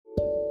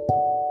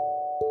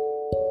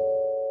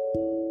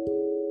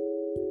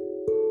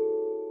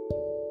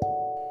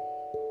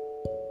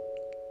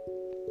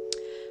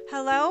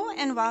Hello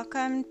and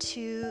welcome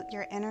to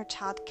your inner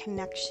child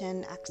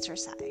connection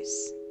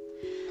exercise.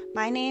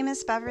 My name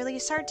is Beverly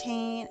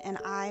Sartain and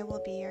I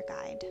will be your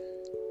guide.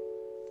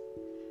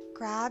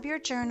 Grab your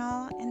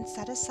journal and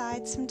set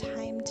aside some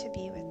time to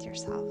be with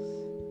yourself.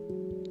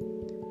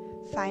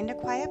 Find a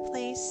quiet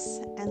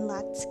place and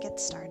let's get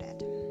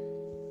started.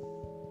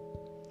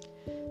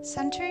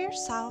 Center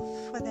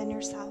yourself within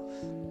yourself.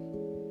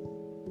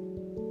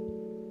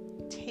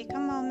 Take a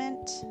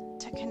moment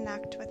to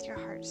connect with your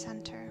heart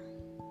center.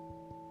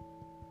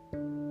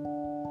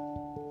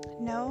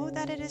 Know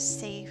that it is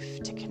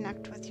safe to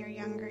connect with your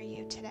younger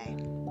you today.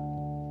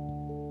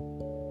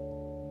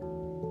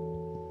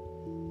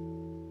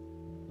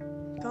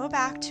 Go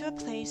back to a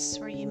place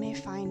where you may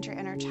find your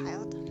inner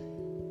child.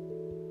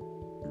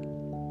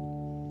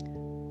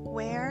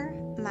 Where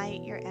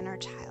might your inner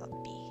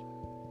child be?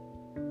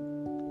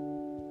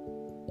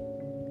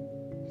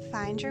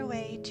 Find your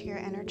way to your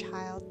inner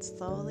child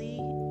slowly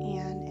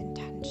and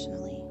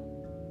intentionally.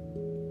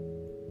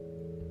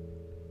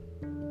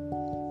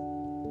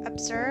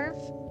 Observe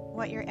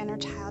what your inner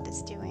child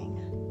is doing.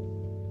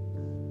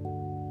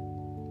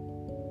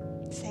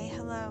 Say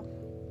hello.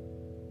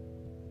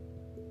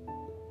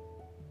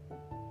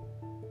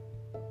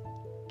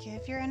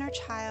 Give your inner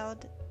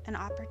child an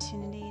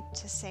opportunity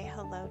to say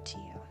hello to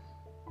you.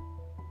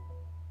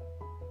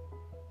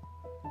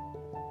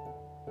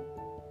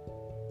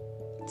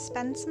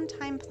 Spend some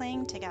time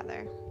playing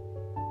together.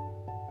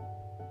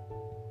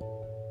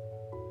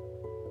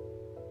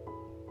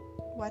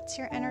 What's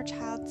your inner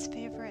child's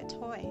favorite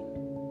toy?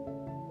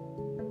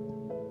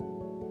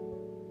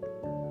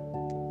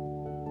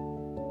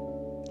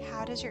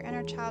 How does your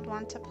inner child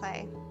want to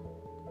play?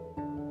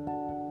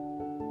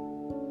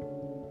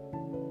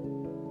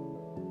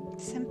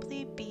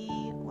 Simply be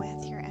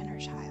with your inner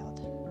child.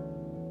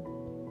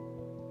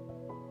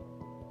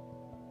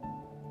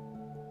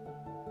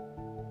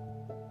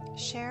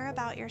 Share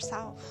about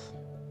yourself.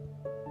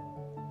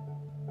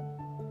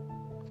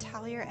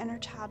 Tell your inner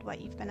child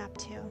what you've been up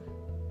to.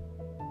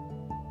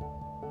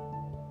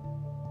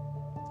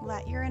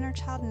 Let your inner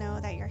child know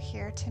that you're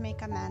here to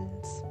make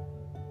amends.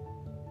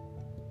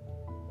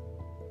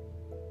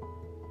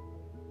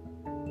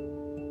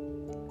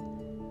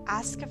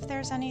 Ask if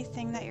there's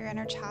anything that your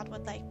inner child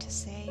would like to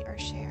say or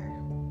share.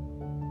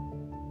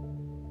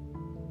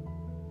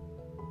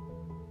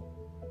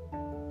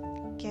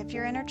 Give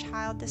your inner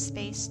child the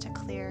space to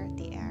clear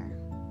the air.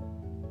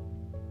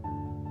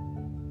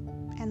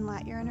 And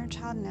let your inner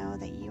child know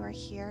that you are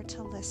here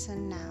to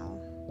listen now.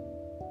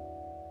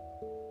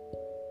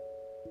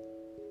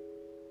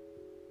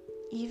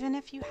 Even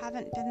if you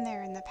haven't been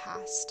there in the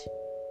past,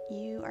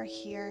 you are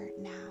here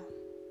now.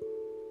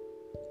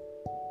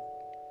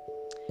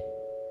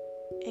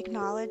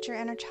 Acknowledge your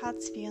inner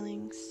child's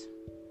feelings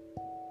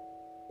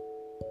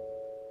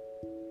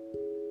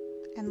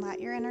and let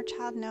your inner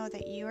child know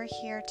that you are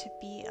here to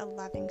be a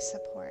loving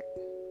support.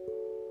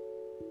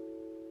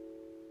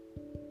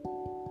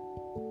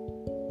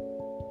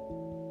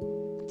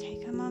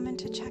 Take a moment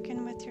to check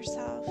in with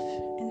yourself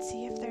and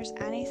see if there's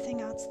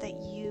anything else that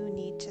you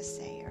need to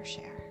say or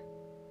share.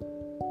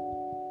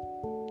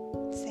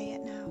 Say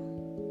it now.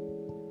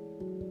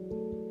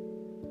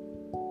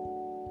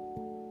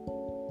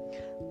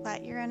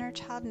 Let your inner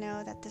child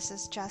know that this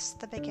is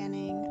just the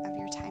beginning of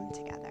your time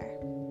together.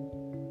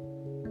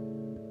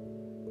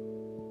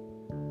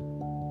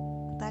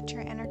 Let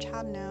your inner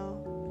child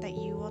know that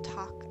you will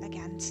talk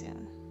again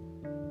soon.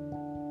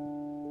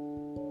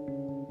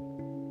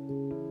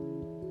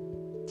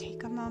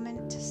 Take a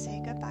moment to say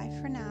goodbye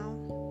for now.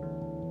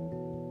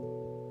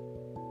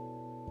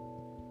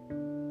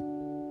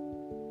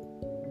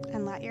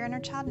 And let your inner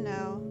child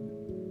know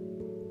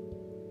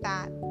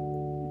that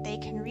they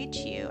can reach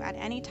you at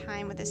any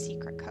time with a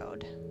secret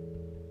code.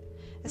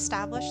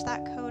 Establish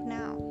that code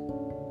now.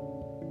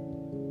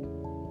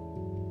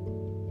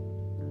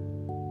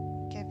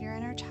 Give your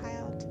inner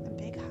child a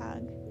big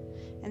hug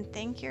and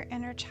thank your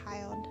inner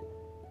child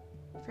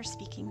for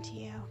speaking to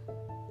you.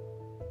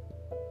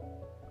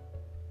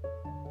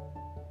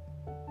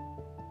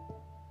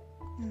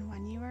 And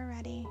when you are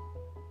ready,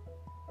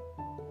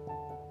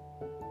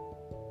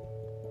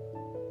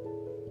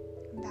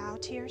 bow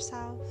to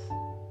yourself,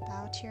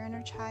 bow to your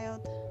inner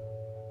child,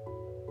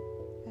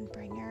 and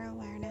bring your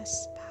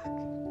awareness back.